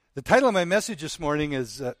The title of my message this morning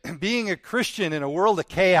is Being a Christian in a World of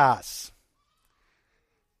Chaos.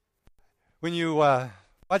 When you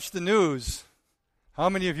watch the news, how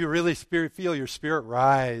many of you really feel your spirit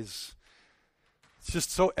rise? It's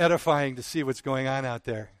just so edifying to see what's going on out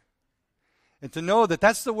there. And to know that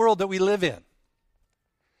that's the world that we live in.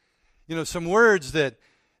 You know, some words that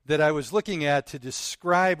I was looking at to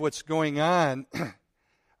describe what's going on, I'll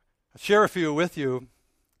share a few with you.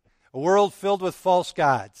 A world filled with false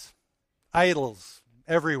gods, idols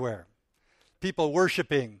everywhere, people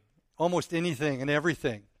worshiping almost anything and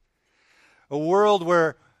everything. A world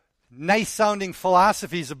where nice-sounding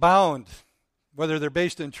philosophies abound. Whether they're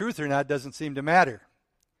based in truth or not doesn't seem to matter.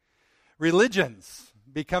 Religions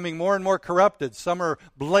becoming more and more corrupted. Some are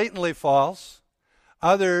blatantly false.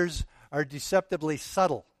 Others are deceptively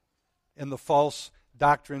subtle in the false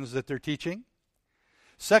doctrines that they're teaching.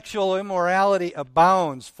 Sexual immorality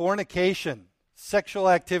abounds, fornication, sexual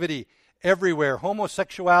activity everywhere,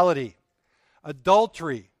 homosexuality,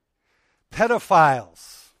 adultery,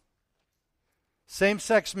 pedophiles,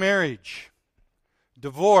 same-sex marriage,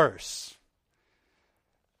 divorce,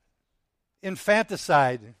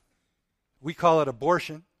 infanticide, we call it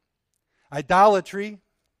abortion, idolatry.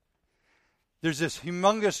 There's this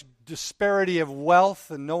humongous disparity of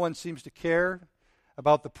wealth and no one seems to care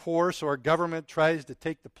about the poor, so our government tries to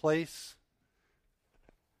take the place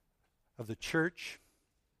of the church.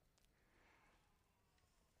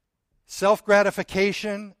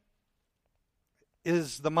 Self-gratification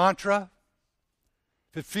is the mantra.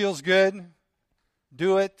 If it feels good,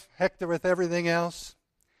 do it. Heck with everything else.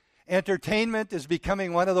 Entertainment is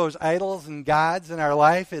becoming one of those idols and gods in our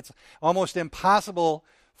life. It's almost impossible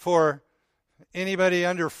for anybody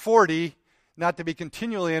under 40 not to be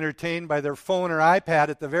continually entertained by their phone or iPad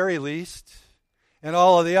at the very least, and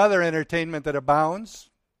all of the other entertainment that abounds.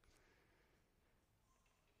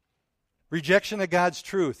 Rejection of God's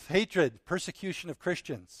truth, hatred, persecution of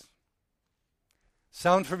Christians.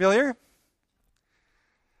 Sound familiar?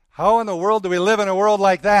 How in the world do we live in a world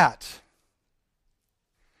like that?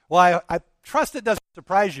 Well, I trust it doesn't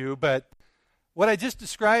surprise you, but what I just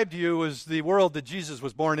described to you was the world that Jesus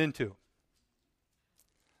was born into.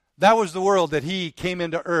 That was the world that he came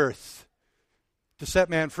into earth to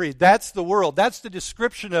set man free. That's the world. That's the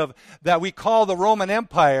description of that we call the Roman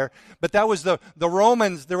Empire. But that was the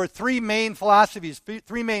Romans. There were three main philosophies,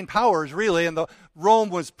 three main powers, really, and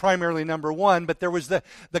Rome was primarily number one. But there was the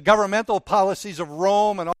governmental policies of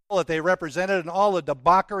Rome and all that they represented and all the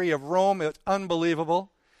debauchery of Rome. It's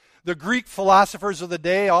unbelievable. The Greek philosophers of the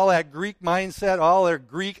day, all that Greek mindset, all their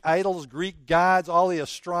Greek idols, Greek gods, all the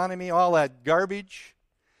astronomy, all that garbage.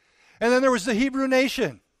 And then there was the Hebrew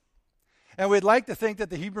nation. And we'd like to think that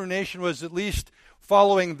the Hebrew nation was at least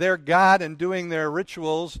following their God and doing their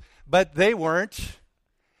rituals, but they weren't.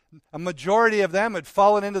 A majority of them had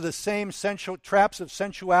fallen into the same traps of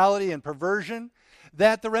sensuality and perversion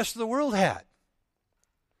that the rest of the world had.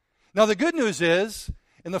 Now the good news is,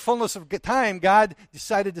 in the fullness of time, God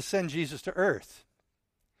decided to send Jesus to earth.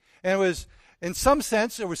 And it was, in some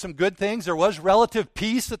sense, there were some good things. There was relative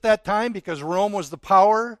peace at that time because Rome was the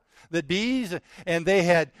power that bees, and they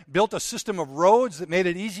had built a system of roads that made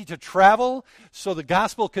it easy to travel, so the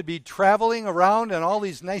gospel could be traveling around on all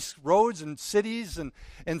these nice roads and cities, and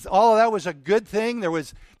all of that was a good thing. There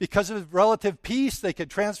was, because of relative peace, they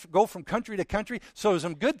could go from country to country, so there were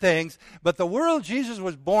some good things, but the world Jesus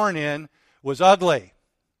was born in was ugly.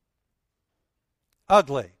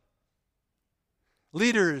 Ugly.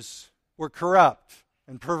 Leaders were corrupt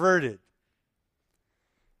and perverted.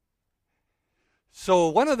 So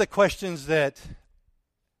one of the questions that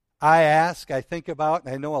I ask, I think about,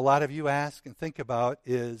 and I know a lot of you ask and think about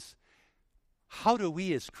is, how do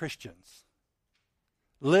we as Christians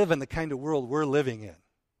live in the kind of world we're living in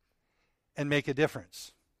and make a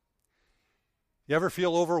difference? You ever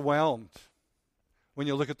feel overwhelmed when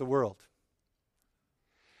you look at the world?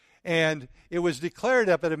 And it was declared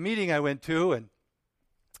up at a meeting I went to, and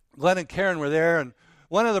Glenn and Karen were there, and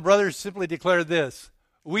one of the brothers simply declared this: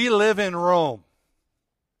 we live in Rome.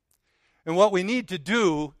 And what we need to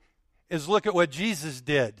do is look at what Jesus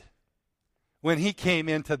did when he came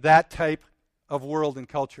into that type of world and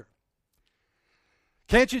culture.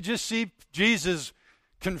 Can't you just see Jesus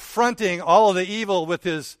confronting all of the evil with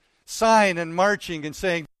his sign and marching and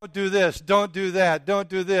saying, don't do this, don't do that, don't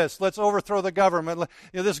do this, let's overthrow the government.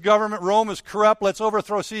 This government, Rome, is corrupt, let's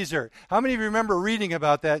overthrow Caesar. How many of you remember reading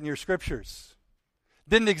about that in your scriptures?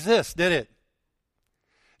 Didn't exist, did it?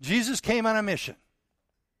 Jesus came on a mission.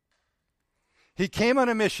 He came on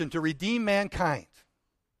a mission to redeem mankind.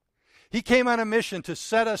 He came on a mission to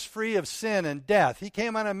set us free of sin and death. He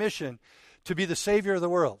came on a mission to be the Savior of the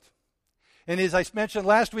world. And as I mentioned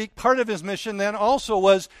last week, part of his mission then also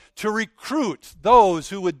was to recruit those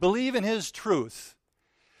who would believe in his truth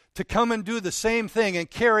to come and do the same thing and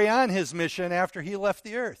carry on his mission after he left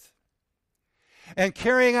the earth. And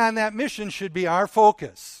carrying on that mission should be our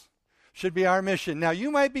focus, should be our mission. Now,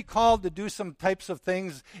 you might be called to do some types of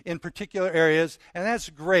things in particular areas, and that's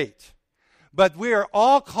great. But we are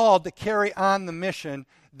all called to carry on the mission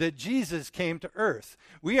that Jesus came to earth.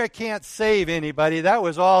 We can't save anybody. That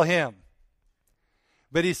was all him.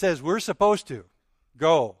 But he says we're supposed to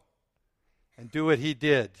go and do what he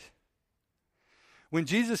did. When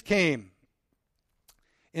Jesus came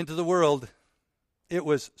into the world, it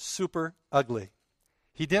was super ugly.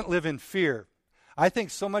 He didn't live in fear. I think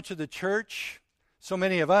so much of the church, so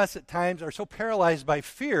many of us at times are so paralyzed by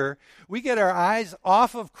fear, we get our eyes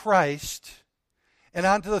off of Christ and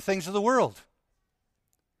onto the things of the world.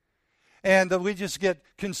 And we just get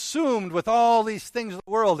consumed with all these things of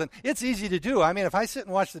the world. And it's easy to do. I mean, if I sit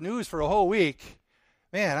and watch the news for a whole week,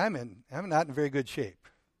 man, I'm not in very good shape.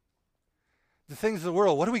 The things of the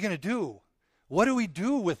world, what are we going to do? What do we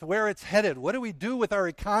do with where it's headed? What do we do with our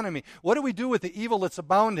economy? What do we do with the evil that's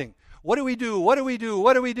abounding? What do we do? What do we do?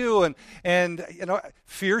 What do we do? And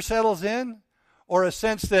fear settles in, or a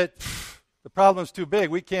sense that the problem's too big.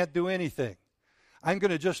 We can't do anything. I'm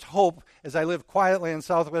going to just hope, as I live quietly in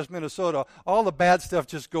southwest Minnesota, all the bad stuff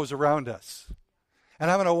just goes around us.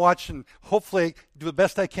 And I'm going to watch and hopefully do the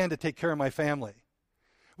best I can to take care of my family.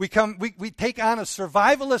 We take on a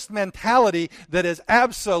survivalist mentality that is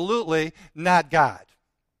absolutely not God.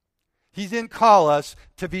 He didn't call us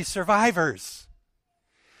to be survivors.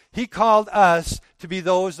 He called us to be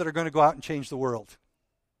those that are going to go out and change the world.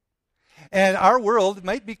 And our world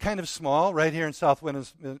might be kind of small right here in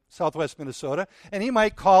southwest Minnesota. And he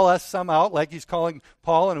might call us some out, like he's calling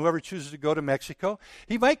Paul and whoever chooses to go to Mexico.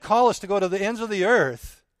 He might call us to go to the ends of the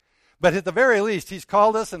earth. But at the very least, he's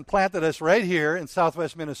called us and planted us right here in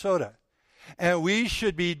southwest Minnesota. And we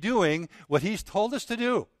should be doing what he's told us to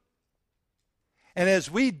do. And as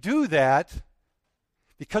we do that,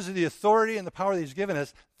 because of the authority and the power that he's given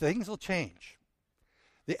us, things will change.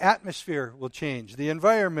 The atmosphere will change. The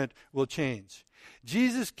environment will change.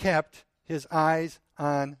 Jesus kept his eyes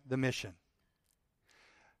on the mission.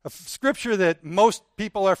 A scripture that most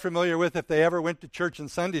people are familiar with if they ever went to church in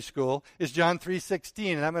Sunday school is John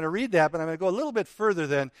 3:16. And I'm going to read that, but I'm going to go a little bit further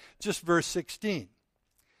than just verse 16.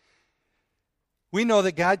 We know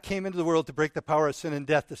that God came into the world to break the power of sin and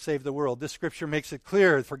death to save the world. This scripture makes it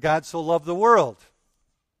clear, for God so loved the world,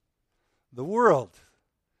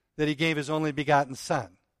 that he gave his only begotten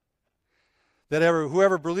Son, that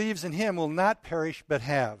whoever believes in him will not perish but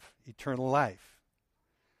have eternal life.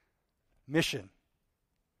 Mission.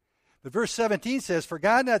 But verse 17 says, for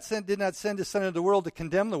God did not send his Son into the world to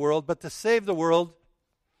condemn the world, but to save the world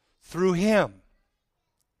through him,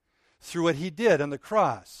 through what he did on the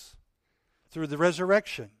cross, through the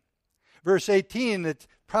resurrection. Verse 18, that's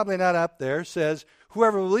probably not up there, says,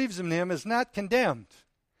 whoever believes in him is not condemned.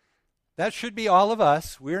 That should be all of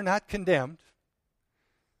us. We're not condemned.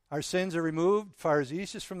 Our sins are removed far as the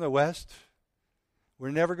east is from the west. We're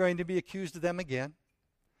never going to be accused of them again.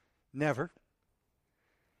 Never.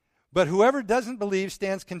 But whoever doesn't believe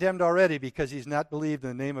stands condemned already because he's not believed in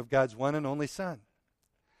the name of God's one and only Son.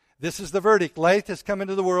 This is the verdict. Light has come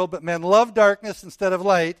into the world, but men love darkness instead of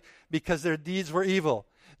light because their deeds were evil.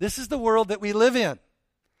 This is the world that we live in.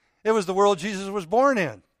 It was the world Jesus was born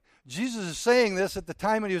in. Jesus is saying this at the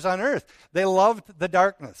time when he was on earth. They loved the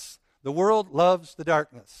darkness. The world loves the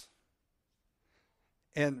darkness.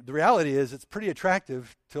 And the reality is it's pretty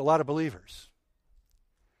attractive to a lot of believers.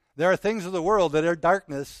 There are things of the world that are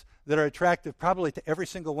darkness that are attractive probably to every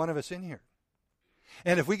single one of us in here.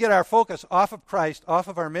 And if we get our focus off of Christ, off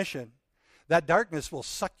of our mission, that darkness will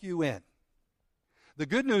suck you in. The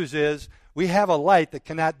good news is we have a light that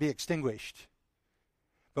cannot be extinguished.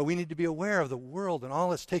 But we need to be aware of the world and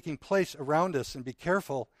all that's taking place around us and be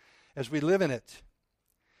careful as we live in it.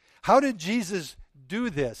 How did Jesus do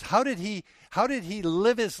this? How did he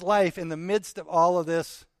live his life in the midst of all of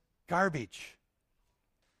this garbage?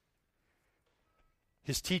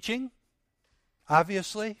 His teaching,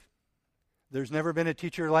 obviously. There's never been a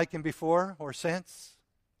teacher like him before or since.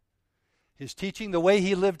 His teaching, the way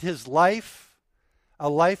he lived his life, a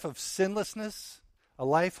life of sinlessness, a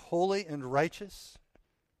life holy and righteous,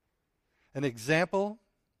 an example,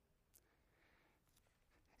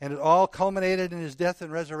 and it all culminated in his death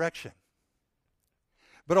and resurrection.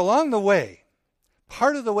 But along the way,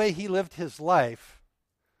 part of the way he lived his life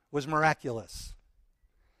was miraculous.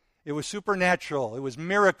 It was supernatural. It was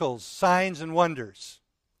miracles, signs, and wonders.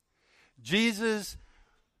 Jesus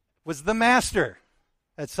was the master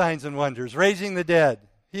at signs and wonders, raising the dead,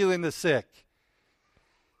 healing the sick.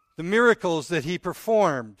 The miracles that he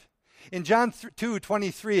performed. In John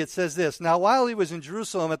 2:23, it says this, "Now while he was in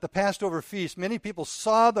Jerusalem at the Passover feast, many people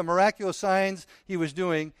saw the miraculous signs he was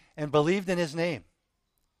doing and believed in his name."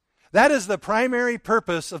 That is the primary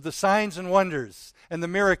purpose of the signs and wonders and the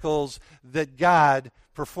miracles that God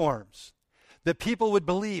performs. That people would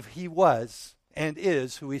believe he was and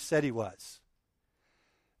is who he said he was.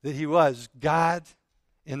 That he was God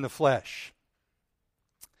in the flesh.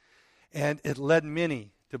 And it led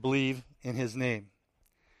many to believe in his name.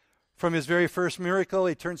 From his very first miracle,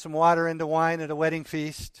 he turned some water into wine at a wedding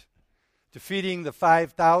feast, to feeding the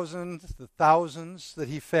 5,000, the thousands that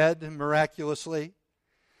he fed miraculously,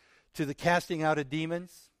 to the casting out of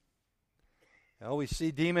demons. We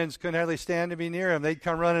see demons couldn't hardly stand to be near him. They'd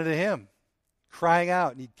come running to him, crying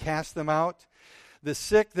out, and he'd cast them out. The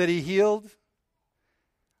sick that he healed,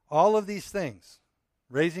 all of these things,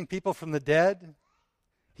 raising people from the dead,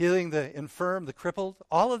 healing the infirm, the crippled,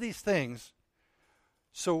 all of these things,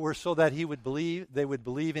 so that they would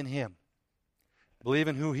believe in him, believe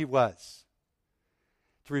in who he was,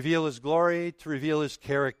 to reveal his glory, to reveal his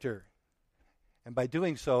character. And by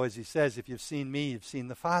doing so, as he says, if you've seen me, you've seen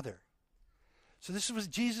the Father. So this was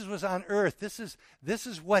Jesus was on earth. This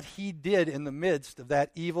is what he did in the midst of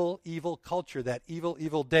that evil, evil culture, that evil,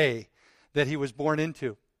 evil day that he was born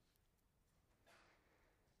into.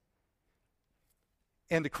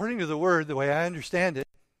 And according to the Word, the way I understand it,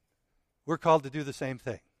 we're called to do the same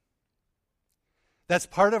thing. That's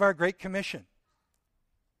part of our Great Commission.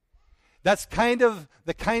 That's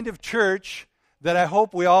the kind of church that I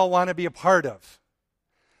hope we all want to be a part of.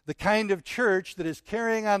 The kind of church that is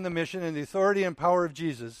carrying on the mission and the authority and power of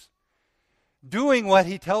Jesus, doing what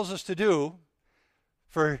he tells us to do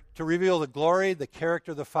to reveal the glory, the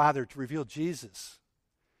character of the Father, to reveal Jesus,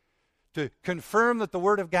 to confirm that the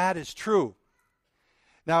Word of God is true.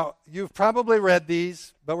 Now, you've probably read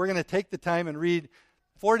these, but we're going to take the time and read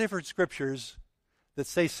 4 different scriptures that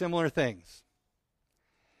say similar things,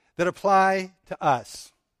 that apply to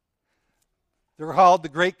us. They're called the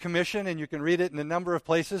Great Commission, and you can read it in a number of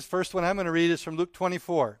places. First one I'm going to read is from Luke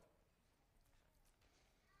 24.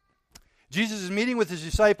 Jesus is meeting with his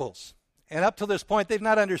disciples, and up to this point, they've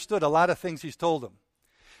not understood a lot of things he's told them.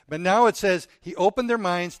 But now it says, he opened their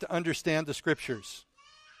minds to understand the Scriptures.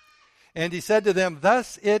 And he said to them,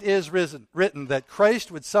 "Thus it is written that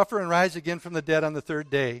Christ would suffer and rise again from the dead on the third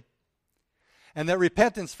day, and that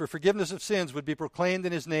repentance for forgiveness of sins would be proclaimed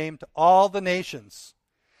in his name to all the nations,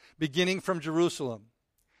 beginning from Jerusalem.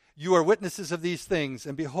 You are witnesses of these things,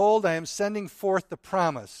 and behold, I am sending forth the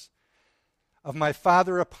promise of my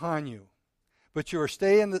Father upon you. But you are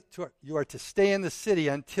to stay in the city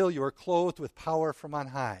until you are clothed with power from on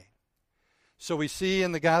high." So we see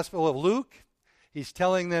in the Gospel of Luke, he's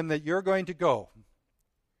telling them that you're going to go.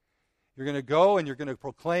 You're going to go and you're going to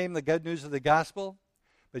proclaim the good news of the gospel,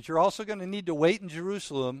 but you're also going to need to wait in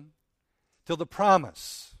Jerusalem till the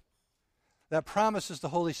promise. That promise is the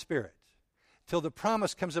Holy Spirit. Till the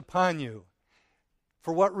promise comes upon you.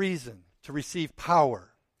 For what reason? To receive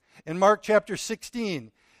power. In Mark chapter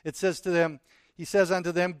 16, it says to them, he says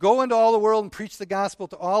unto them, "Go into all the world and preach the gospel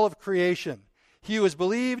to all of creation. He who has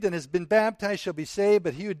believed and has been baptized shall be saved,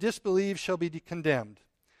 but he who disbelieves shall be condemned.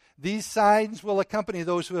 These signs will accompany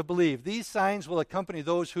those who have believed." These signs will accompany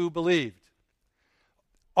those who believed.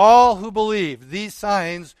 All who believe, these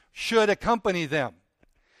signs should accompany them.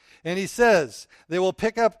 And he says, in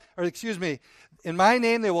my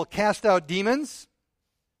name they will cast out demons.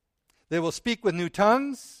 They will speak with new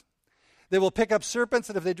tongues. They will pick up serpents,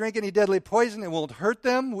 and if they drink any deadly poison, it won't hurt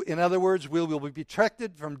them. In other words, we will be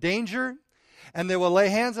protected from danger. And they will lay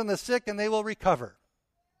hands on the sick, and they will recover.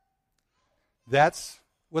 That's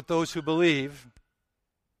what those who believe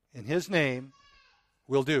in his name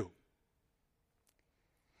will do.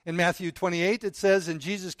 In Matthew 28, it says, "And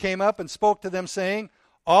Jesus came up and spoke to them, saying,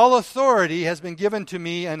 All authority has been given to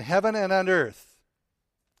me in heaven and on earth.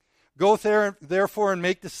 Go therefore and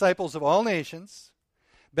make disciples of all nations,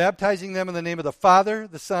 baptizing them in the name of the Father,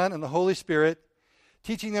 the Son, and the Holy Spirit,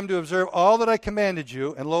 teaching them to observe all that I commanded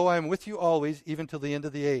you, and lo, I am with you always, even till the end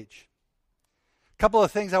of the age." A couple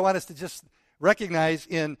of things I want us to just recognize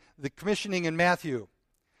in the commissioning in Matthew.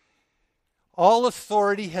 All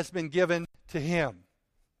authority has been given to him.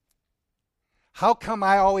 How come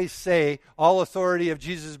I always say all authority of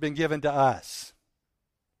Jesus has been given to us?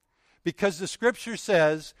 Because the Scripture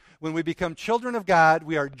says when we become children of God,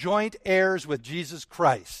 we are joint heirs with Jesus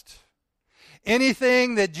Christ.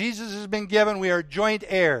 Anything that Jesus has been given, we are joint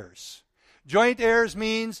heirs. Joint heirs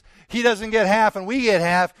means he doesn't get half and we get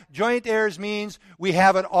half. Joint heirs means we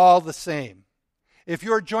have it all the same. If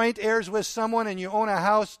you're joint heirs with someone and you own a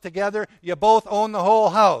house together, you both own the whole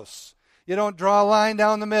house. You don't draw a line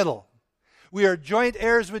down the middle. We are joint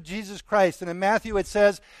heirs with Jesus Christ. And in Matthew it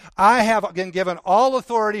says, I have been given all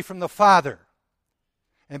authority from the Father.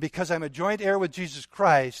 And because I'm a joint heir with Jesus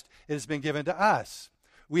Christ, it has been given to us.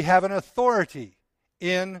 We have an authority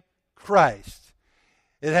in Christ.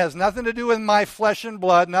 It has nothing to do with my flesh and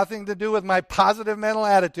blood, nothing to do with my positive mental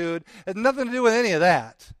attitude. It has nothing to do with any of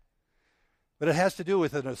that. But it has to do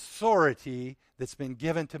with an authority that's been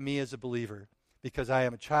given to me as a believer because I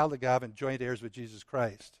am a child of God and joint heirs with Jesus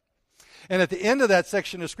Christ. And at the end of that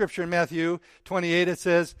section of Scripture in Matthew 28, it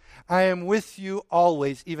says, I am with you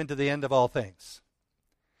always, even to the end of all things.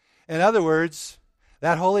 In other words,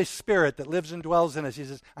 that Holy Spirit that lives and dwells in us, he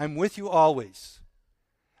says, I'm with you always.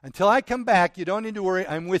 Until I come back, you don't need to worry,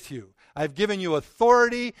 I'm with you. I've given you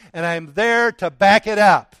authority, and I'm there to back it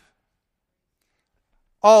up.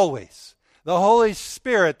 Always. The Holy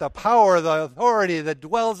Spirit, the power, the authority that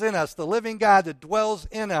dwells in us, the living God that dwells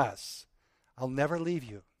in us. I'll never leave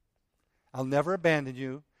you. I'll never abandon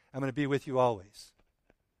you. I'm going to be with you always.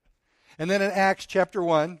 And then in Acts chapter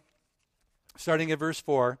 1, starting at verse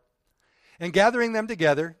 4, and gathering them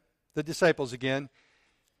together, the disciples again,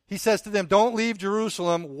 he says to them, don't leave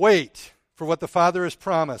Jerusalem, wait for what the Father has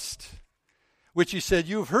promised, which he said,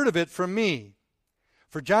 you've heard of it from me.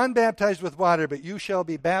 For John baptized with water, but you shall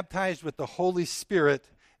be baptized with the Holy Spirit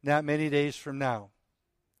not many days from now.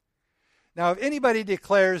 Now, if anybody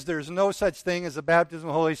declares there's no such thing as a baptism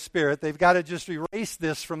of the Holy Spirit, they've got to just erase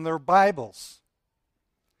this from their Bibles.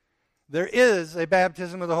 There is a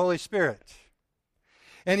baptism of the Holy Spirit.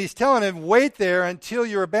 And he's telling him, wait there until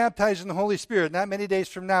you are baptized in the Holy Spirit, not many days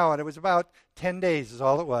from now. And it was about 10 days is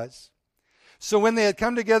all it was. So when they had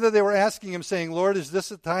come together, they were asking him, saying, Lord, is this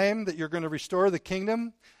the time that you're going to restore the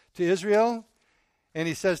kingdom to Israel? And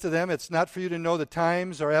he says to them, it's not for you to know the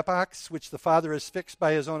times or epochs which the Father has fixed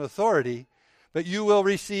by his own authority, but you will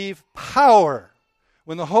receive power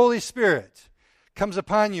when the Holy Spirit comes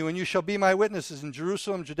upon you, and you shall be my witnesses in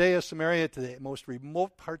Jerusalem, Judea, Samaria, to the most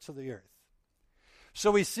remote parts of the earth.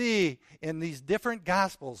 So we see in these different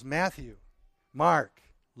Gospels, Matthew, Mark,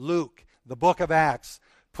 Luke, the book of Acts,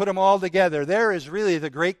 put them all together. There is really the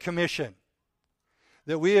Great Commission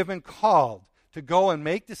that we have been called to go and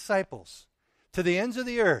make disciples to the ends of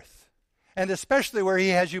the earth, and especially where he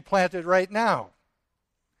has you planted right now.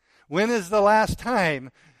 When is the last time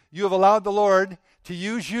you have allowed the Lord to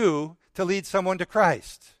use you to lead someone to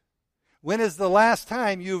Christ? When is the last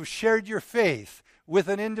time you've shared your faith with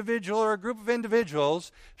an individual or a group of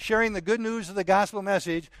individuals, sharing the good news of the gospel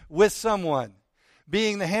message with someone,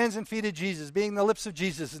 being the hands and feet of Jesus, being the lips of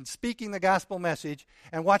Jesus, and speaking the gospel message,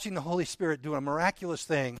 and watching the Holy Spirit do a miraculous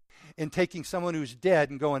thing in taking someone who's dead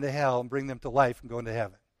and going to hell and bring them to life and going to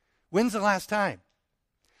heaven? When's the last time?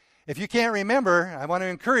 If you can't remember, I want to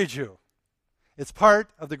encourage you. It's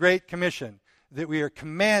part of the Great Commission that we are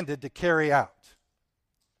commanded to carry out.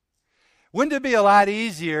 Wouldn't it be a lot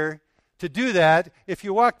easier to do that if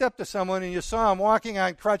you walked up to someone and you saw them walking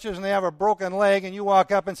on crutches and they have a broken leg, and you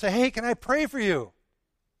walk up and say, hey, can I pray for you?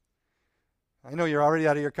 I know you're already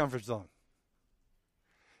out of your comfort zone.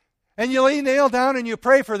 And you lay nail down and you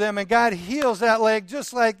pray for them, and God heals that leg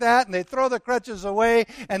just like that, and they throw the crutches away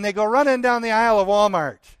and they go running down the aisle of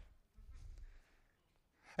Walmart.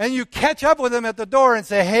 And you catch up with them at the door and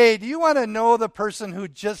say, hey, do you want to know the person who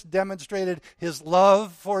just demonstrated his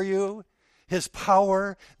love for you? His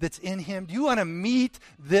power that's in him? Do you want to meet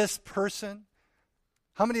this person?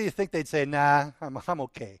 How many of you think they'd say, nah, I'm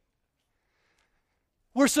okay?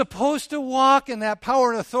 We're supposed to walk in that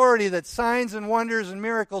power and authority that signs and wonders and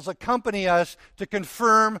miracles accompany us to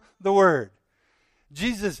confirm the word.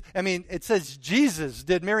 It says Jesus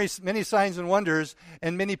did many signs and wonders,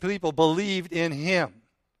 and many people believed in him.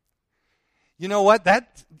 You know what?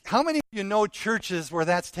 How many of you know churches where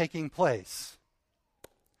that's taking place?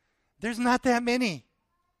 There's not that many.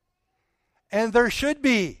 And there should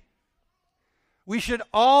be. We should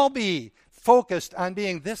all be focused on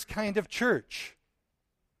being this kind of church.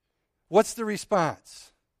 What's the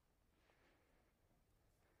response?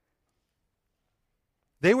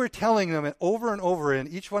 They were telling them over and over, and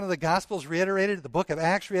each one of the Gospels reiterated, the book of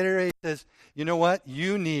Acts reiterated, says, you know what?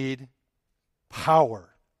 You need power.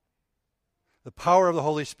 The power of the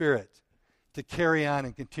Holy Spirit to carry on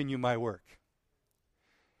and continue my work.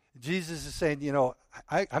 Jesus is saying,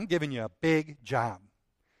 I'm giving you a big job.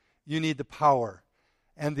 You need the power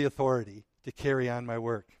and the authority to carry on my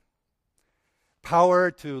work.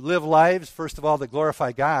 Power to live lives, first of all, to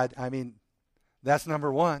glorify God. That's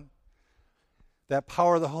number one. that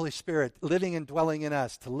power of the Holy Spirit living and dwelling in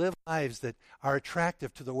us to live lives that are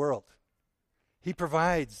attractive to the world. He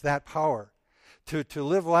provides that power to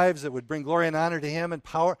live lives that would bring glory and honor to Him, and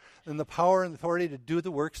the power and authority to do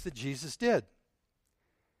the works that Jesus did.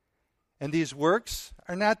 And these works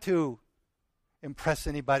are not to impress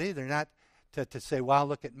anybody. They're not to say, wow,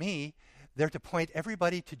 look at me. They're to point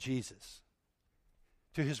everybody to Jesus,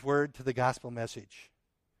 to His word, to the gospel message.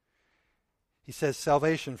 He says,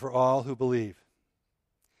 salvation for all who believe.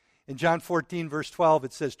 In John 14, verse 12,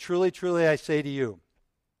 it says, truly, truly, I say to you,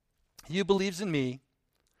 he who believes in me,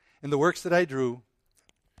 in the works that I do,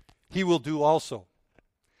 he will do also.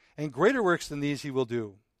 And greater works than these he will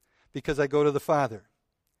do, because I go to the Father.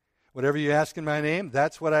 Whatever you ask in my name,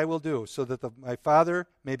 that's what I will do, so that my Father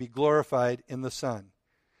may be glorified in the Son.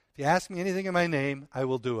 If you ask me anything in my name, I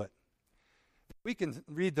will do it. We can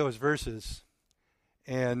read those verses,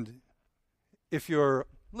 and if you're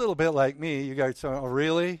a little bit like me, you guys say, oh,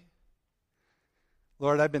 really?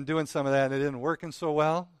 Lord, I've been doing some of that, and it isn't working so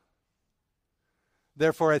well.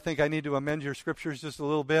 Therefore, I think I need to amend your scriptures just a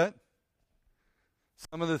little bit.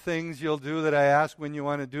 Some of the things you'll do that I ask when you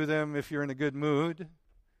want to do them if you're in a good mood,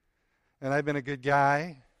 and I've been a good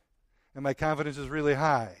guy, and my confidence is really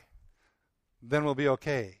high, then we'll be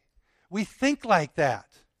okay. We think like that.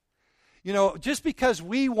 You know, just because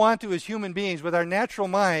we want to, as human beings, with our natural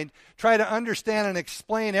mind, try to understand and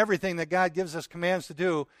explain everything that God gives us commands to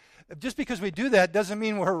do, just because we do that doesn't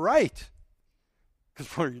mean we're right,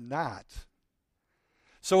 because we're not.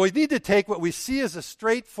 So we need to take what we see as a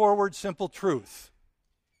straightforward, simple truth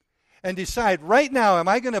and decide right now, am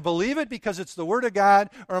I going to believe it because it's the Word of God,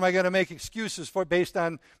 or am I going to make excuses based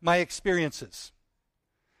on my experiences?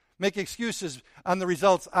 Make excuses on the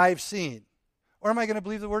results I've seen? Or am I going to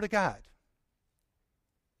believe the Word of God?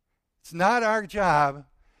 It's not our job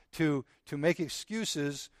to make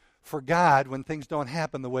excuses for God when things don't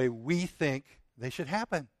happen the way we think they should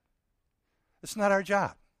happen. It's not our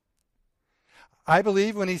job. I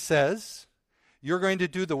believe when He says, you're going to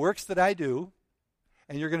do the works that I do,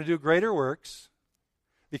 and you're going to do greater works,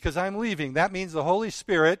 because I'm leaving. That means the Holy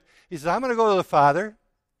Spirit, He says, I'm going to go to the Father,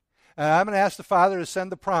 and I'm going to ask the Father to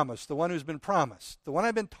send the promise, the one who's been promised, the one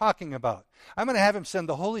I've been talking about. I'm going to have Him send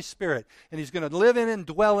the Holy Spirit, and He's going to live in and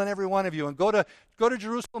dwell in every one of you, and go to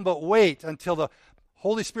Jerusalem, but wait until the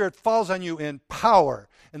Holy Spirit falls on you in power,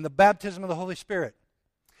 in the baptism of the Holy Spirit.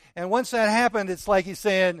 And once that happened, it's like He's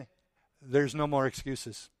saying, there's no more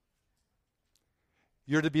excuses.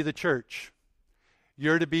 You're to be the church.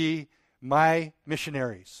 You're to be my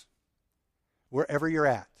missionaries, wherever you're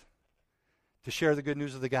at, to share the good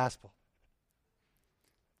news of the gospel,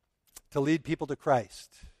 to lead people to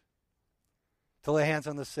Christ, to lay hands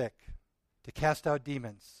on the sick, to cast out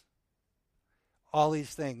demons, all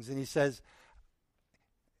these things. And He says,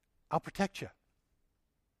 I'll protect you.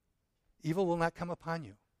 Evil will not come upon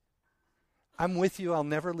you. I'm with you. I'll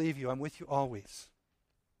never leave you. I'm with you always.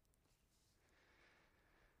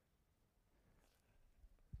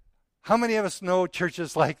 How many of us know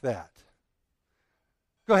churches like that?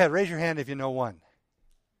 Go ahead, raise your hand if you know one.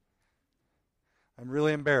 I'm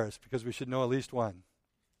really embarrassed because we should know at least one.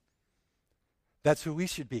 That's who we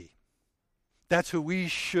should be. That's who we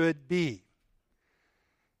should be.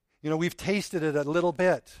 You know, we've tasted it a little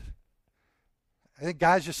bit. I think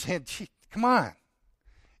God's just saying, gee, come on.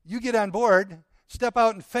 You get on board, step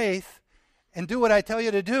out in faith, and do what I tell you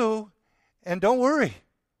to do, and don't worry.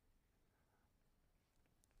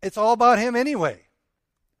 It's all about Him anyway.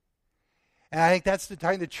 And I think that's the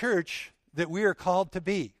kind of church that we are called to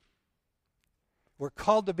be. We're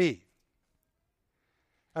called to be.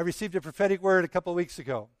 I received a prophetic word a couple of weeks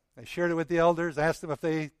ago. I shared it with the elders, asked them if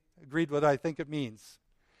they agreed with what I think it means.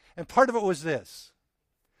 And part of it was this.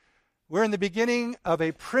 We're in the beginning of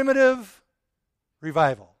a primitive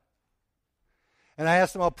revival. And I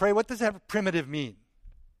asked them, I'll pray, what does that primitive mean?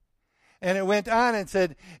 And it went on and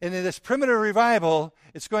said, and in this primitive revival,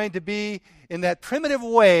 it's going to be in that primitive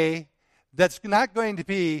way that's not going to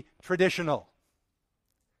be traditional.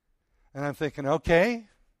 And I'm thinking, okay.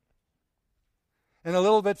 And a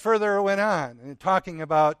little bit further it went on, and talking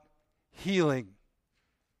about healing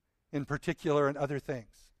in particular and other things.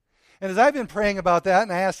 And as I've been praying about that,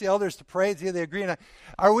 and I asked the elders to pray, see if they agree,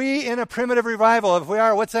 are we in a primitive revival? If we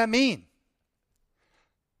are, what's that mean?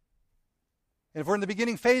 And if we're in the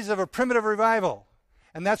beginning phase of a primitive revival,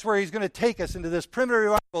 and that's where He's going to take us into this primitive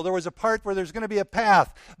revival, there was a part where there's going to be a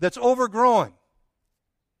path that's overgrown.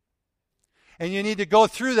 And you need to go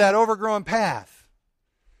through that overgrown path.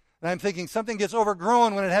 And I'm thinking something gets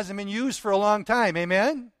overgrown when it hasn't been used for a long time.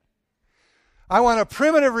 Amen? I want a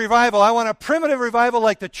primitive revival. I want a primitive revival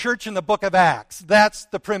like the church in the book of Acts. That's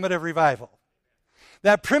the primitive revival.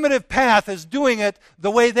 That primitive path is doing it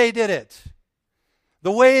the way they did it.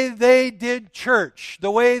 The way they did church, the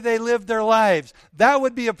way they lived their lives. That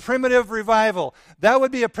would be a primitive revival. That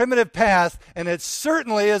would be a primitive path, and it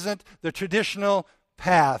certainly isn't the traditional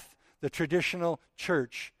path, the traditional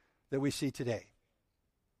church that we see today.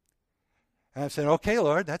 And I said, okay,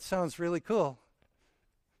 Lord, that sounds really cool.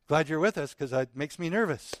 Glad you're with us because it makes me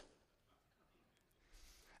nervous.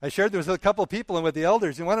 I shared this with a couple of people and with the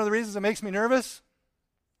elders, and one of the reasons it makes me nervous,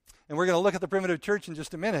 and we're going to look at the primitive church in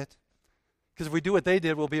just a minute, because if we do what they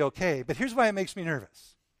did, we'll be okay. But here's why it makes me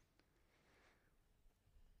nervous.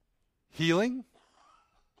 Healing,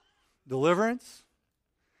 deliverance,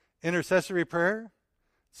 intercessory prayer,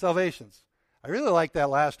 salvations. I really like that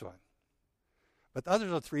last one. But the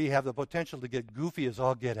other three have the potential to get goofy as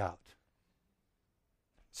all get out.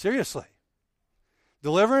 Seriously.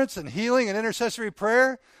 Deliverance and healing and intercessory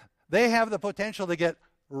prayer, they have the potential to get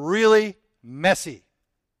really messy.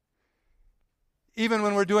 Even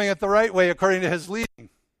when we're doing it the right way according to his leading.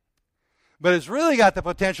 But it's really got the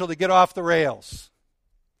potential to get off the rails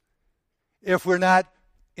if we're not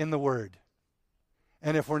in the Word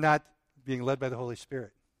and if we're not being led by the Holy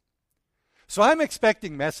Spirit. So I'm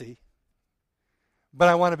expecting messy, but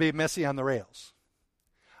I want to be messy on the rails.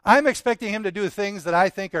 I'm expecting him to do things that I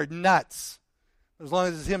think are nuts. As long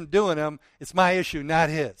as it's him doing them, it's my issue, not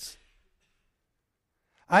his.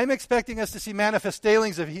 I'm expecting us to see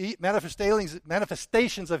manifestations of healing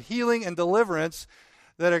and deliverance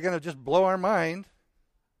that are going to just blow our mind.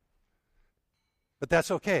 But that's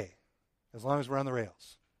okay, as long as we're on the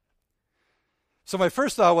rails. So my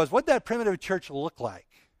first thought was, what did that primitive church look like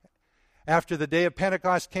after the day of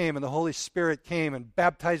Pentecost came and the Holy Spirit came and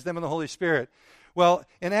baptized them in the Holy Spirit? Well,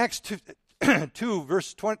 in Acts 2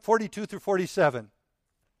 verse 42 through 47,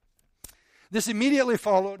 this immediately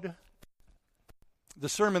followed the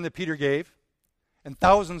sermon that Peter gave, and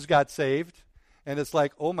thousands got saved, and it's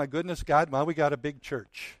like, oh my goodness, God, now we got a big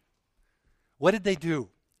church. What did they do?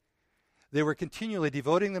 They were continually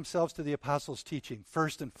devoting themselves to the apostles' teaching,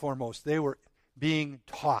 first and foremost. They were being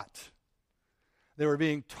taught. They were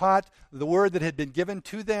being taught the word that had been given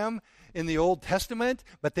to them in the Old Testament,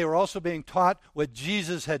 but they were also being taught what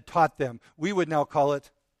Jesus had taught them. We would now call it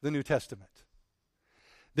the New Testament.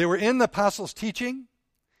 They were in the apostles' teaching.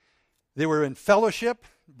 They were in fellowship,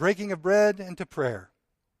 breaking of bread, and to prayer.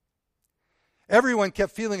 Everyone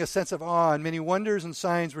kept feeling a sense of awe, and many wonders and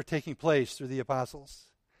signs were taking place through the apostles.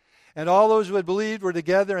 And all those who had believed were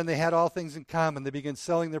together, and they had all things in common. They began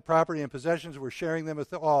selling their property and possessions, and were sharing them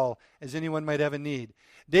with all, as anyone might have a need.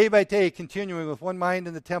 Day by day, continuing with one mind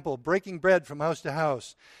in the temple, breaking bread from house to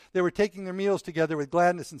house. They were taking their meals together with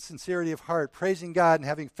gladness and sincerity of heart, praising God and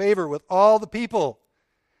having favor with all the people.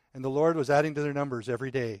 And the Lord was adding to their numbers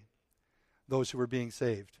every day those who were being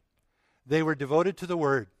saved. They were devoted to the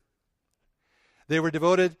Word. They were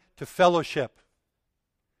devoted to fellowship.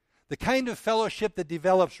 The kind of fellowship that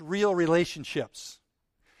develops real relationships.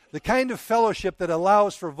 The kind of fellowship that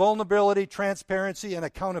allows for vulnerability, transparency, and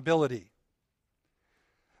accountability.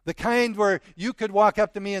 The kind where you could walk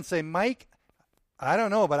up to me and say, Mike, I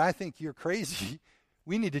don't know, but I think you're crazy.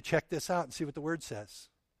 We need to check this out and see what the Word says.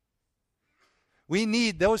 We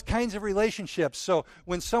need those kinds of relationships. So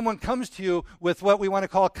when someone comes to you with what we want to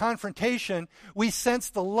call confrontation, we sense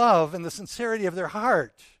the love and the sincerity of their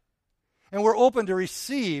heart. And we're open to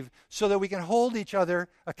receive so that we can hold each other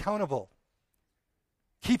accountable,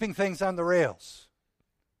 keeping things on the rails.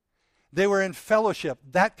 They were in fellowship,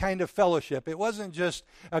 that kind of fellowship. It wasn't just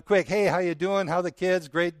a quick, hey, how you doing? How the kids?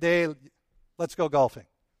 Great day. Let's go golfing.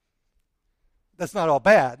 That's not all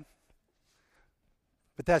bad,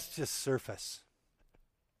 but that's just surface.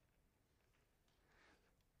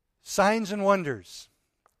 Signs and wonders.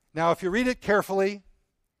 Now, if you read it carefully,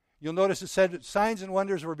 you'll notice it said signs and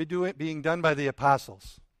wonders were being done by the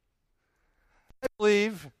apostles. I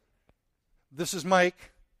believe, this is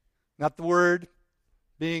Mike, not the word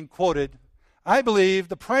being quoted. I believe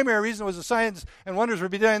the primary reason was the signs and wonders were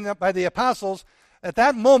being done by the apostles. At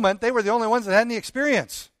that moment, they were the only ones that had any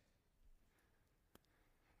experience.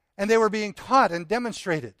 And they were being taught and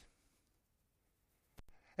demonstrated.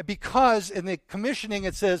 Because in the commissioning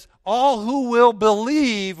it says, all who will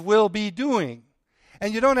believe will be doing.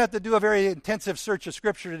 And you don't have to do a very intensive search of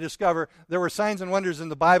Scripture to discover there were signs and wonders in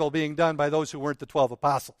the Bible being done by those who weren't the 12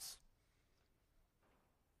 apostles.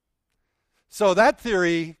 So that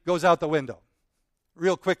theory goes out the window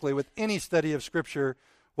real quickly with any study of Scripture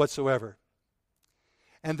whatsoever.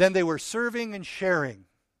 And then they were serving and sharing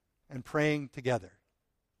and praying together.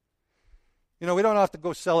 You know, we don't have to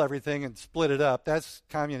go sell everything and split it up. That's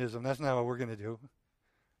communism. That's not what we're going to do.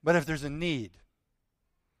 But if there's a need,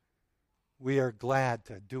 we are glad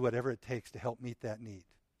to do whatever it takes to help meet that need.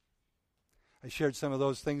 I shared some of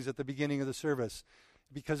those things at the beginning of the service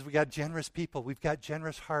because we got generous people. We've got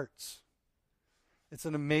generous hearts. It's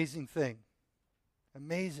an amazing thing.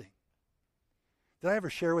 Amazing. Did I ever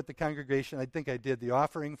share with the congregation? I think I did. The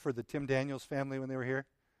offering for the Tim Daniels family when they were here.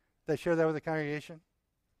 Did I share that with the congregation?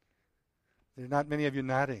 There are not many of you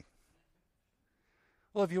nodding.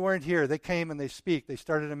 Well, if you weren't here, they came and they speak. They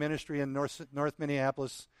started a ministry in North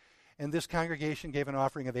Minneapolis, and this congregation gave an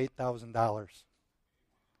offering of $8,000.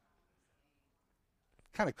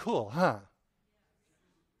 Kind of cool, huh?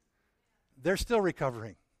 They're still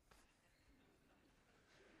recovering.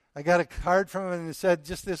 I got a card from them and it said,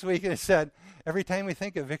 just this week, and it said, every time we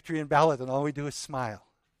think of Victory in Ballot, all we do is smile.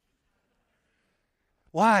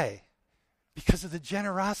 Why? Because of the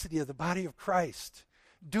generosity of the body of Christ,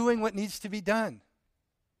 doing what needs to be done.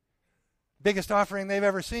 Biggest offering they've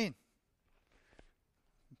ever seen.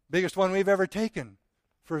 Biggest one we've ever taken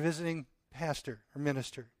for a visiting pastor or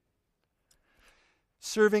minister.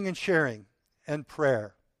 Serving and sharing and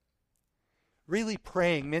prayer. Really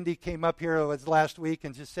praying. Mindy came up here last week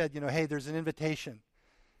and just said, hey, there's an invitation.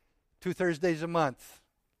 2 Thursdays a month.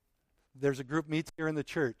 There's a group meets here in the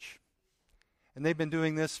church. And they've been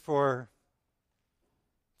doing this for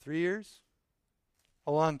 3 years?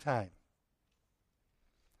 A long time.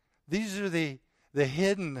 These are the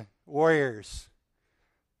hidden warriors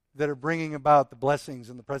that are bringing about the blessings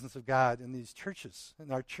and the presence of God in these churches,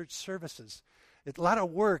 in our church services. A lot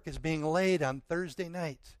of work is being laid on Thursday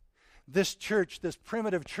night. This church, this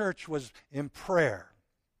primitive church, was in prayer.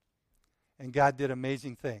 And God did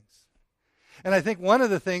amazing things. And I think one of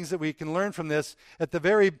the things that we can learn from this, at the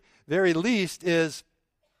very, very least, is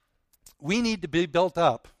we need to be built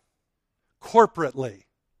up corporately,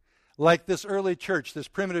 like this early church, this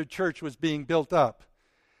primitive church was being built up,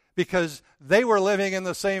 because they were living in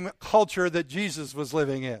the same culture that Jesus was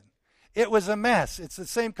living in. It was a mess. It's the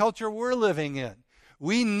same culture we're living in.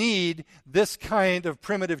 We need this kind of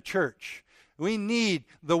primitive church. We need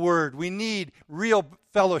the Word. We need real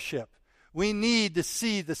fellowship. We need to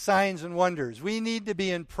see the signs and wonders. We need to be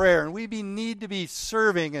in prayer, and we need to be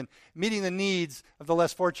serving and meeting the needs of the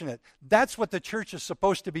less fortunate. That's what the church is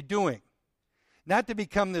supposed to be doing. Not to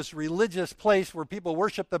become this religious place where people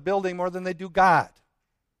worship the building more than they do God.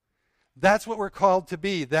 That's what we're called to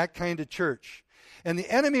be, that kind of church. And the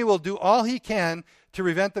enemy will do all he can to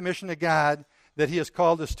prevent the mission of God that he has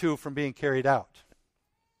called us to from being carried out.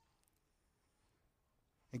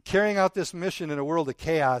 And carrying out this mission in a world of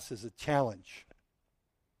chaos is a challenge.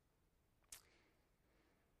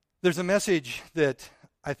 There's a message that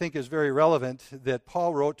I think is very relevant that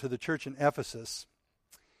Paul wrote to the church in Ephesus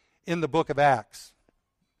in the book of Acts,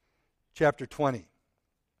 chapter 20.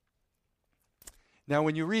 Now,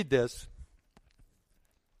 when you read this,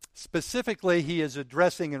 specifically he is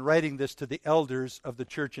addressing and writing this to the elders of the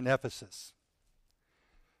church in Ephesus.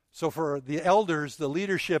 So for the elders, the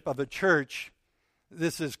leadership of a church,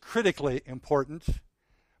 this is critically important.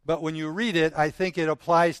 But when you read it, I think it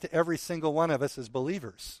applies to every single one of us as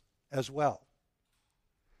believers as well.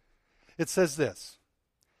 It says this: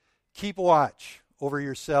 keep watch over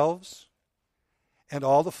yourselves and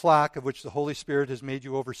all the flock of which the Holy Spirit has made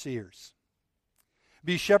you overseers.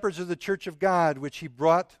 Be shepherds of the church of God, which he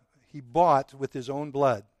bought with his own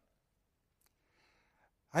blood.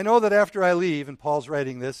 I know that after I leave, and Paul's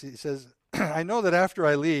writing this, he says, I know that after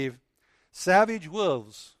I leave, savage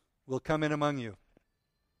wolves will come in among you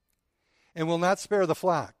and will not spare the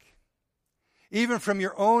flock. Even from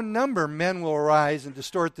your own number, men will arise and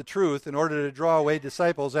distort the truth in order to draw away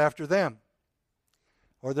disciples after them,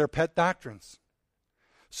 or their pet doctrines.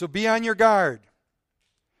 So be on your guard.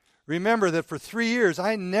 Remember that for 3 years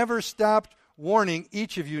I never stopped warning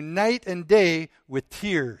each of you night and day with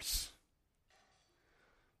tears.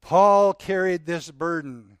 Paul carried this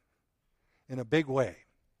burden in a big way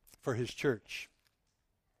for his church.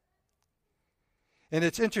 And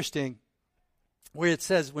it's interesting where it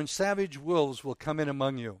says, when savage wolves will come in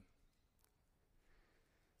among you.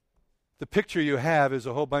 The picture you have is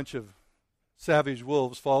a whole bunch of savage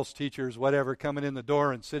wolves, false teachers, whatever, coming in the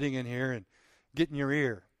door and sitting in here and getting your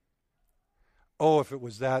ear. Oh, if it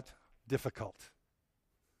was that difficult.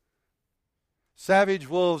 Savage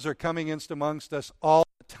wolves are coming in amongst us all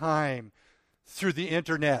the time through the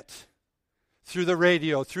internet, through the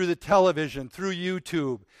radio, through the television, through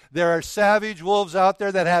YouTube. There are savage wolves out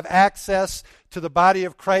there that have access to the body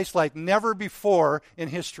of Christ like never before in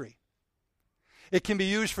history. It can be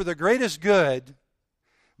used for the greatest good,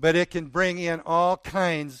 but it can bring in all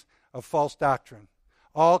kinds of false doctrine,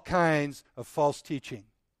 all kinds of false teaching.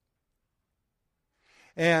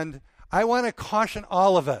 And I want to caution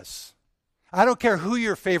all of us I don't care who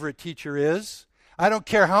your favorite teacher is. I don't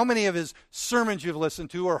care how many of his sermons you've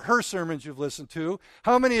listened to or her sermons you've listened to,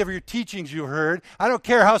 how many of your teachings you've heard. I don't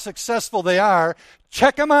care how successful they are.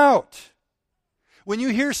 Check them out. When you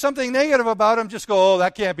hear something negative about them, just go, oh,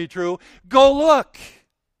 that can't be true. Go look.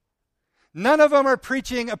 None of them are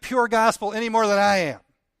preaching a pure gospel any more than I am.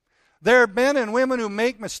 There are men and women who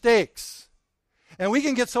make mistakes. And we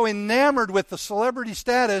can get so enamored with the celebrity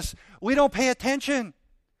status, we don't pay attention.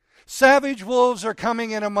 Savage wolves are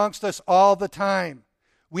coming in amongst us all the time.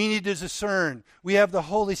 We need to discern. We have the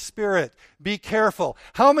Holy Spirit. Be careful.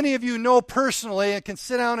 How many of you know personally and can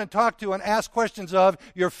sit down and talk to and ask questions of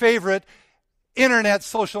your favorite internet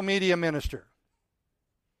social media minister?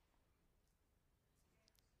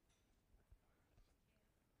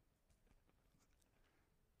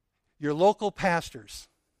 Your local pastors,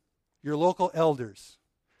 your local elders,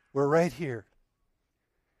 we're right here.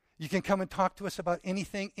 You can come and talk to us about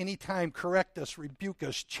anything, anytime, correct us, rebuke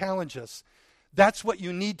us, challenge us. That's what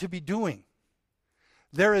you need to be doing.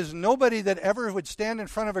 There is nobody that ever would stand in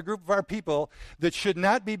front of a group of our people that should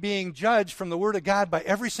not be being judged from the Word of God by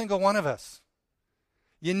every single one of us.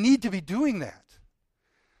 You need to be doing that.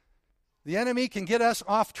 The enemy can get us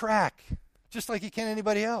off track, just like he can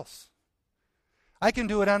anybody else. I can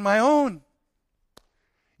do it on my own.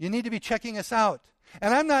 You need to be checking us out.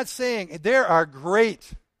 And I'm not saying there are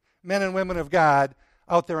great men and women of God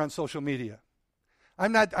out there on social media.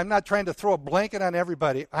 I'm not trying to throw a blanket on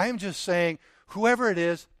everybody. I'm just saying, whoever it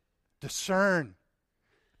is, discern.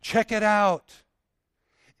 Check it out.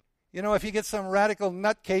 You know, if you get some radical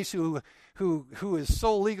nutcase who is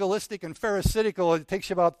so legalistic and pharisaical, it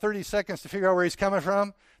takes you about 30 seconds to figure out where he's coming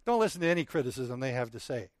from, don't listen to any criticism they have to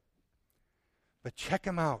say. But check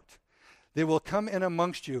them out. They will come in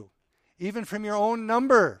amongst you, even from your own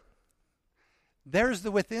number. There's the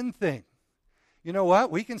within thing. You know what?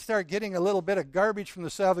 We can start getting a little bit of garbage from the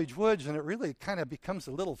Savage Woods, and it really kind of becomes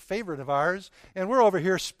a little favorite of ours, and we're over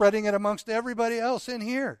here spreading it amongst everybody else in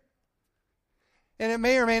here. And it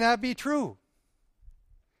may or may not be true.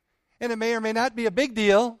 And it may or may not be a big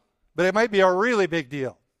deal, but it might be a really big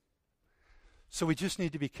deal. So we just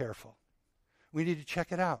need to be careful. We need to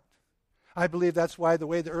check it out. I believe that's why the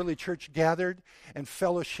way the early church gathered and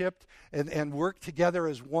fellowshipped and worked together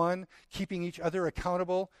as one, keeping each other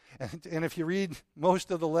accountable. And if you read most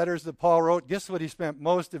of the letters that Paul wrote, guess what he spent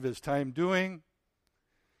most of his time doing?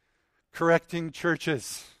 Correcting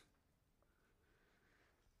churches.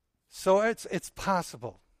 So it's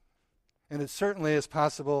possible. And it certainly is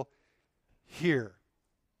possible here.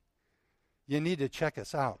 You need to check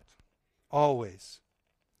us out. Always.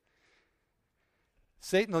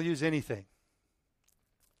 Satan will use anything.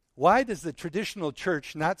 Why does the traditional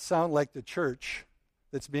church not sound like the church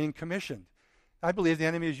that's being commissioned? I believe the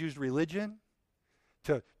enemy has used religion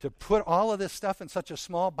to put all of this stuff in such a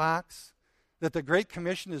small box that the Great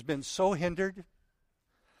Commission has been so hindered.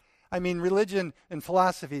 I mean, religion and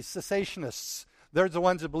philosophy, cessationists, they're the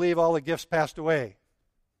ones that believe all the gifts passed away.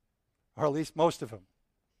 Or at least most of them.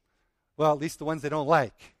 Well, at least the ones they don't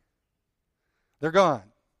like. They're gone.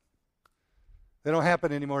 They don't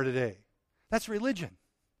happen anymore today. That's religion.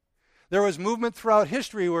 There was movement throughout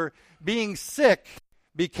history where being sick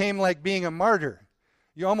became like being a martyr.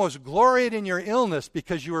 You almost gloried in your illness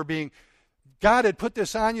because God had put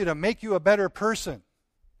this on you to make you a better person.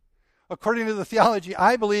 According to the theology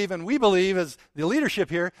I believe and we believe as the leadership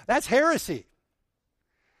here, that's heresy.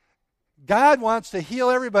 God wants to heal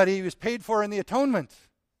everybody he was paid for in the atonement.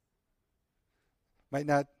 Might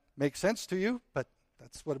not make sense to you, but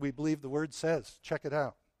that's what we believe the Word says. Check it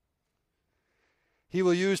out. He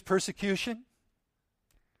will use persecution.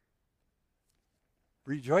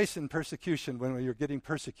 Rejoice in persecution when you're getting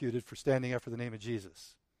persecuted for standing up for the name of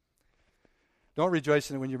Jesus. Don't rejoice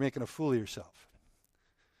in it when you're making a fool of yourself.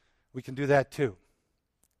 We can do that too.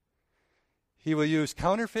 He will use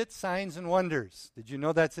counterfeit signs and wonders. Did you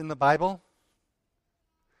know that's in the Bible?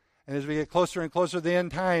 And as we get closer and closer to the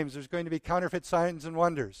end times, there's going to be counterfeit signs and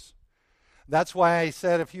wonders. That's why I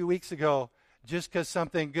said a few weeks ago, just because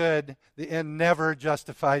something good, the end never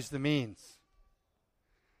justifies the means.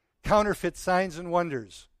 Counterfeit signs and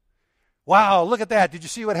wonders. Wow, look at that. Did you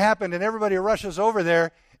see what happened? And everybody rushes over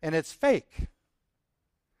there, and it's fake.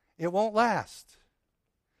 It won't last.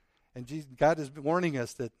 And God is warning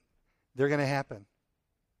us that they're going to happen.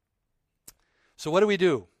 So what do we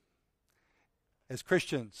do as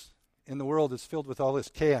Christians in the world that's filled with all this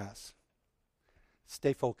chaos?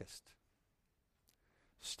 Stay focused.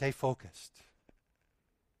 Stay focused.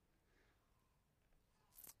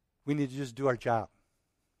 We need to just do our job.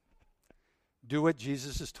 Do what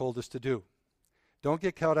Jesus has told us to do. Don't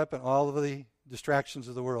get caught up in all of the distractions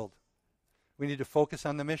of the world. We need to focus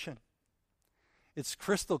on the mission. It's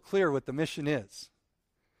crystal clear what the mission is.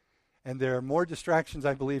 And there are more distractions,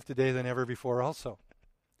 I believe, today than ever before also.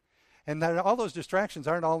 And that all those distractions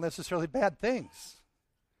aren't all necessarily bad things.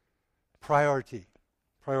 Prioritize.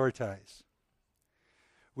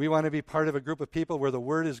 We want to be part of a group of people where the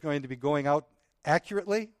word is going to be going out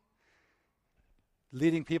accurately,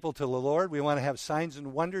 leading people to the Lord. We want to have signs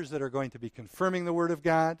and wonders that are going to be confirming the word of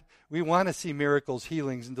God. We want to see miracles,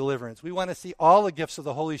 healings, and deliverance. We want to see all the gifts of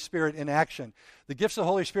the Holy Spirit in action. The gifts of the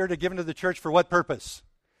Holy Spirit are given to the church for what purpose?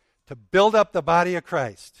 To build up the body of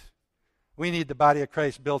Christ. We need the body of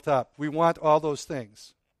Christ built up. We want all those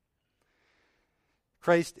things.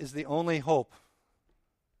 Christ is the only hope,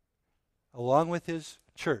 along with his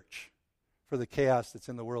church, for the chaos that's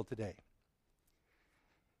in the world today.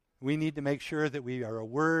 We need to make sure that we are a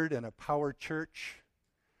word and a power church,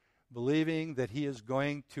 believing that he is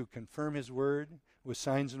going to confirm his word with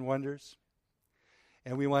signs and wonders.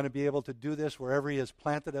 And we want to be able to do this wherever he has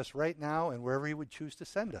planted us right now and wherever he would choose to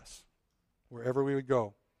send us, wherever we would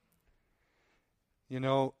go. You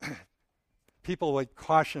know, people would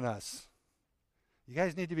caution us. You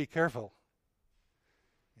guys need to be careful.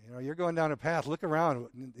 You know, you're going down a path. Look around.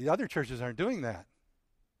 The other churches aren't doing that.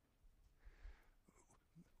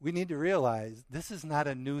 We need to realize this is not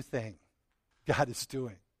a new thing God is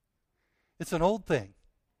doing. It's an old thing.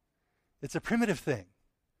 It's a primitive thing.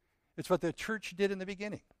 It's what the church did in the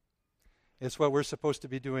beginning. It's what we're supposed to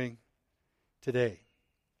be doing today.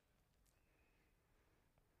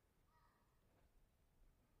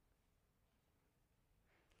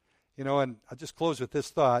 You know, and I'll just close with this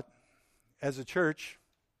thought. As a church,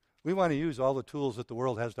 we want to use all the tools that the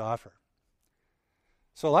world has to offer.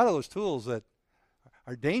 So a lot of those tools that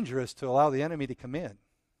are dangerous to allow the enemy to come in,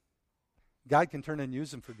 God can turn and use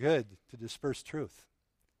them for good to disperse truth.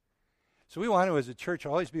 So we want to, as a church,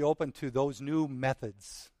 always be open to those new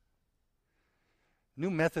methods. New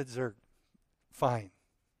methods are fine.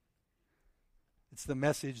 It's the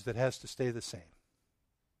message that has to stay the same.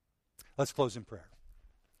 Let's close in prayer.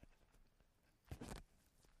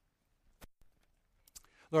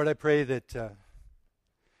 Lord, I pray that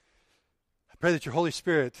your Holy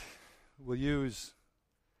Spirit will use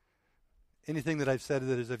anything that I've said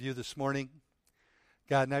that is of you this morning.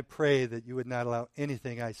 God, and I pray that you would not allow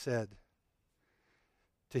anything I said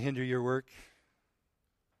to hinder your work,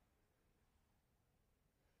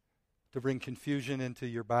 to bring confusion into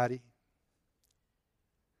your body.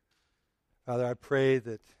 Father, I pray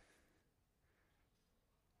that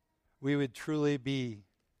we would truly be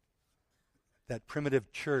that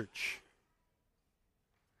primitive church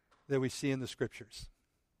that we see in the Scriptures.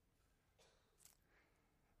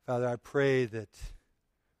 Father, I pray that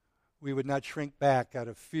we would not shrink back out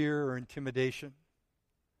of fear or intimidation.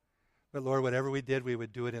 But Lord, whatever we did, we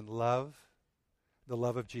would do it in love, the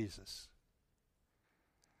love of Jesus.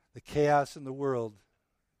 The chaos in the world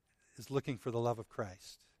is looking for the love of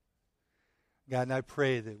Christ. God, and I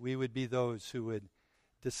pray that we would be those who would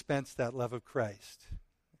dispense that love of Christ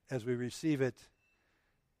as we receive it,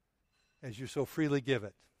 as you so freely give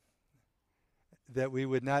it, that we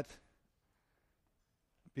would not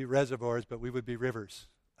be reservoirs, but we would be rivers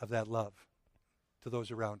of that love to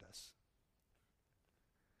those around us.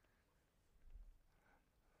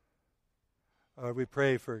 We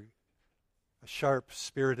pray for a sharp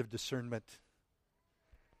spirit of discernment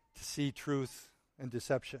to see truth and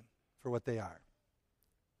deception for what they are.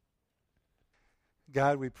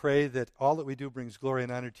 God, we pray that all that we do brings glory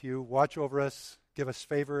and honor to you. Watch over us, give us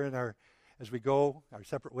favor as we go our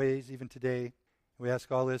separate ways, even today. We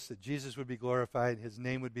ask all this that Jesus would be glorified, his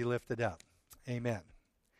name would be lifted up. Amen.